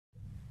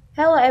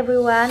Hello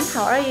everyone,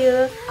 how are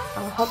you?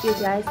 I hope you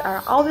guys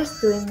are always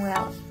doing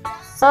well.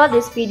 So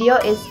this video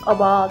is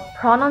about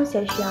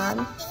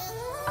pronunciation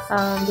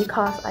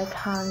because I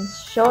can't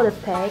show the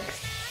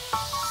text,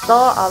 so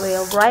I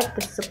will write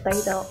the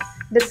subtitle.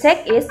 The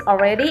text is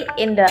already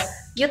in the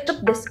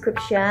YouTube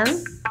description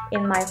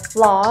in my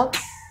vlog,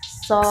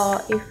 so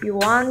if you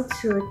want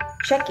to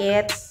check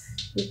it,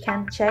 you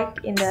can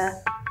check in the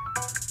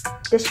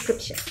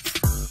description.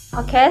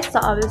 Okay, so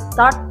I will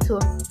start to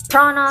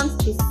pronounce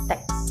this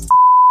text.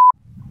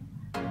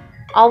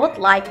 I would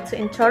like to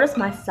introduce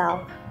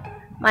myself.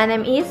 My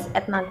name is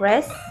Etna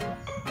Gres,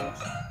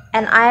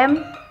 and I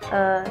am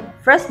a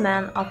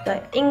freshman of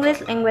the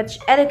English Language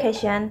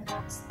Education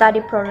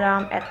study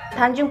program at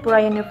Tanjung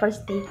Pura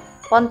University,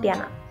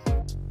 Pontianak.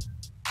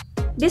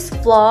 This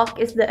vlog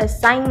is the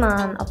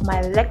assignment of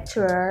my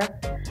lecturer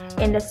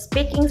in the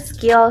speaking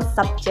skills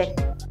subject,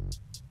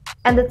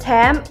 and the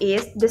theme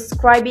is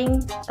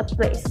describing a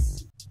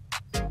place.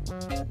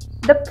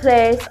 The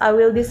place I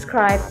will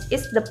describe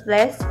is the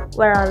place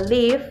where I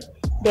live,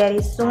 that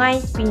is Sungai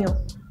Pinyuh.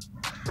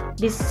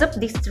 This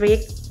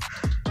sub-district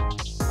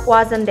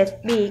wasn't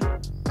that big,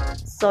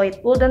 so it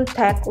wouldn't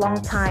take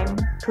long time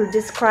to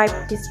describe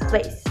this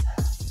place.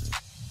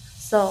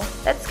 So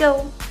let's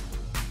go!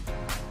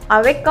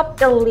 I wake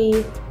up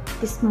early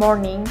this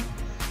morning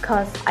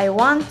because I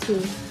want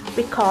to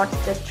record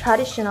the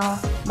traditional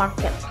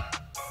market.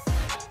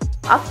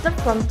 After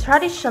from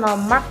traditional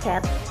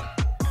market,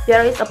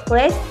 there is a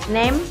place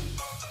named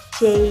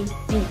JB,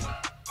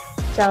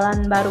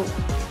 Jalan Baru.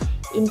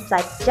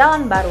 Inside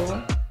Jalan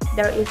Baru,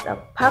 there is a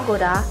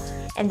pagoda,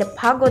 and the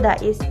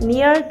pagoda is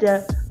near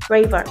the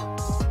river.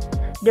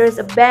 There is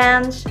a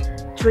bench,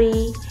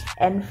 tree,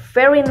 and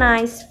very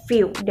nice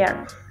view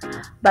there.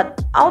 But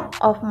out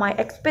of my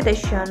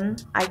expectation,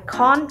 I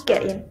can't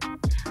get in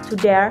to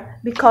there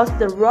because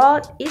the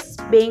road is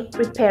being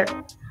repaired.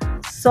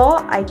 So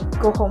I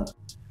go home.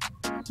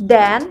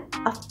 Then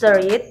after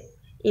it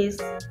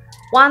is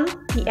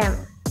 1 p.m.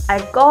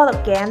 I go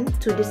again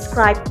to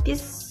describe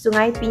this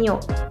Sungai Pinyuh.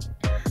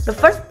 The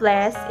first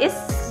place is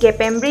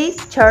Gepembri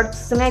Church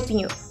Sungai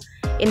Pinyuh.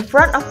 In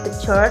front of the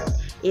church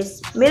is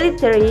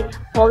military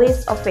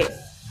police office.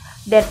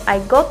 Then I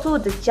go to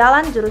the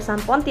Jalan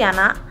Jurusan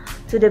Pontianak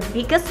to the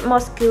biggest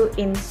mosque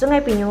in Sungai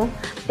Pinyuh,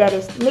 that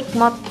is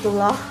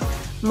Nikmatullah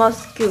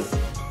Mosque.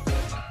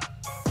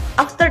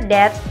 After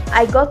that,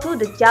 I go to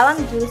the Jalan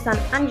Jurusan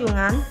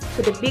Anjungan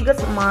to the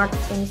biggest mart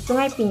in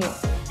Sungai Pinyuh,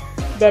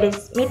 that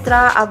is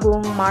Mitra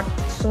Agung Mart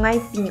Sungai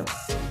Pinyuh.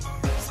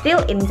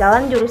 Still in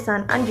Jalan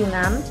Jurusan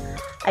Anjungan,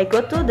 I go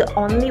to the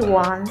only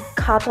one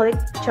Catholic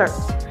church,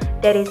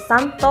 that is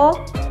Santo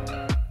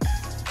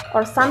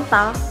or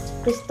Santa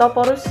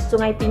Christophorus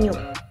Sungai Pinyuh.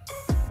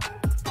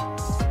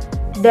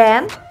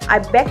 Then I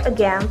back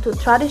again to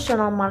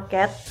traditional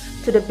market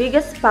to the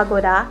biggest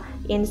pagoda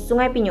in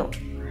Sungai Pinyuh,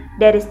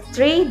 that is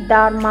Sri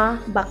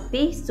Dharma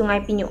Bhakti Sungai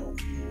Pinyuh.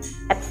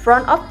 At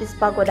front of this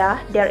pagoda,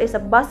 there is a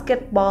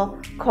basketball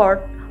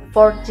court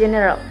for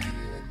general.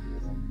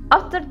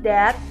 After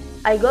that,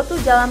 I go to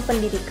Jalan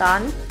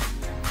Pendidikan,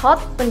 hot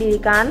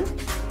pendidikan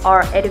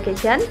or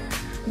education,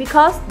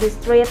 because this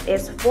street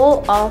is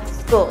full of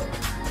school.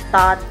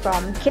 Start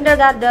from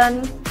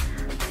kindergarten,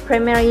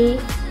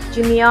 primary,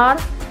 junior,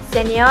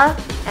 senior,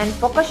 and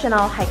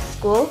vocational high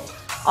school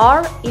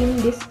are in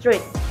this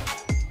street.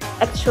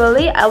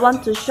 Actually, I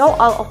want to show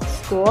all of the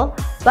school,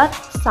 but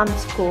some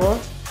schools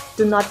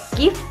do not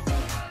give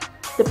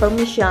the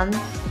permission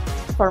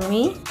for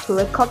me to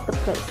record the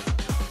place.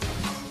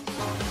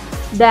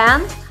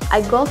 Then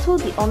I go to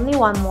the only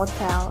one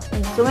motel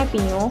in Sungai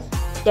Pinyuh,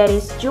 that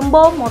is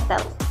Jumbo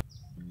Motel.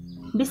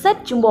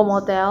 Beside Jumbo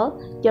Motel,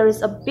 there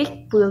is a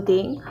big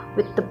building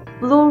with the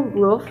blue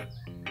roof.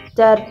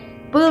 That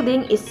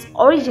building is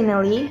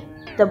originally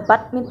the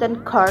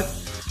badminton court,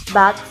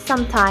 but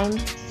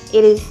sometimes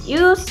it is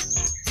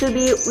used to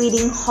be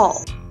wedding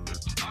hall.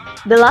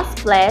 The last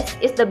place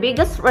is the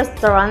biggest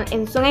restaurant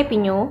in Sungai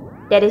Pinyuh,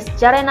 that is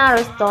Jarena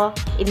Resto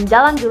in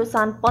Jalan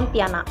Jurusan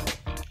Pontianak.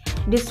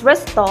 This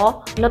resto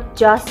not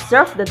just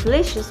serve the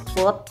delicious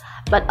food,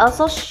 but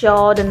also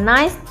show the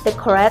nice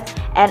decorate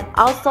and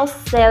also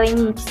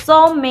selling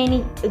so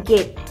many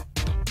again.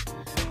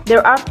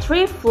 There are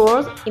 3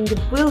 floors in the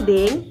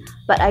building,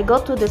 but I go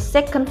to the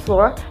second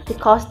floor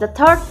because the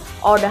third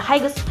or the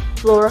highest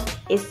floor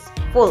is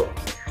full.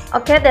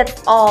 Okay,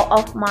 that's all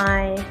of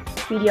my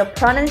video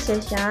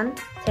pronunciation.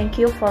 Thank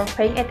you for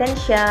paying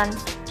attention.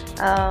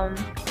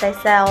 Stay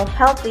safe,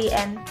 healthy,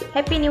 and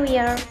Happy New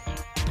Year!